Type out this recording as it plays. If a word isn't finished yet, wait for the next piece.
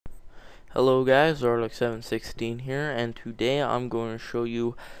Hello guys, Zarlik716 here, and today I'm going to show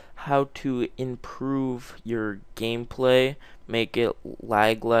you how to improve your gameplay, make it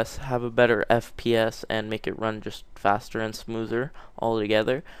lag less, have a better FPS, and make it run just faster and smoother all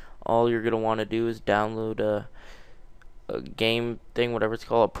together. All you're going to want to do is download a game thing, whatever it's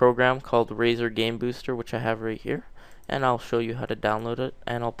called, a program called Razer Game Booster, which I have right here, and I'll show you how to download it,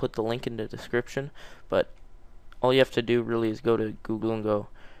 and I'll put the link in the description. But all you have to do really is go to Google and go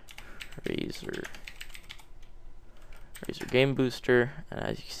Razer Game Booster, and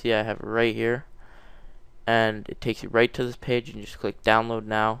as you can see I have it right here, and it takes you right to this page, and you just click download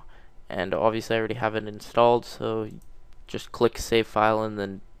now. And obviously I already have it installed, so just click save file and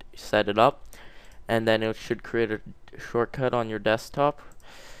then set it up, and then it should create a shortcut on your desktop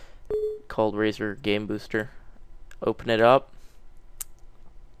called Razer Game Booster. Open it up,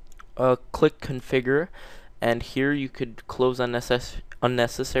 click configure, and here you could close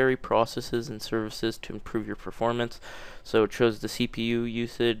unnecessary processes and services to improve your performance. So it shows the CPU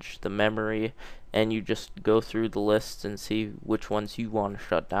usage, the memory, and you just go through the lists and see which ones you want to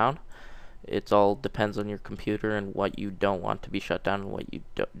shut down. It all depends on your computer and what you don't want to be shut down and what you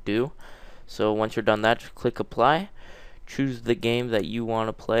do. So once you're done that, just click apply, choose the game that you want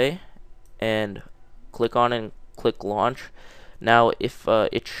to play, and click on it and click launch. Now, if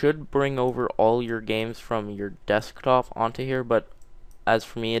it should bring over all your games from your desktop onto here, but as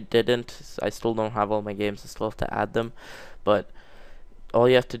for me, it didn't. I still don't have all my games. I still have to add them. But all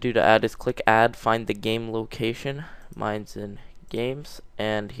you have to do to add is click add, find the game location. Mine's in games,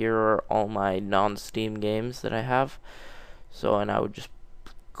 and here are all my non-Steam games that I have. So, and I would just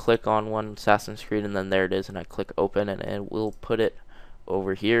click on one, Assassin's Creed, and then there it is, and I click open, and it will put it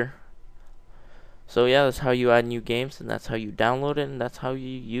over here. So yeah, that's how you add new games, and that's how you download it, and that's how you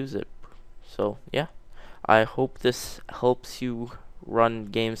use it. So yeah, I hope this helps you run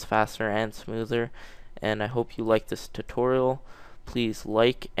games faster and smoother, and I hope you like this tutorial. Please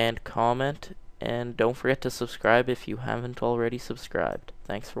like and comment, and don't forget to subscribe if you haven't already subscribed.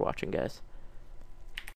 Thanks for watching, guys.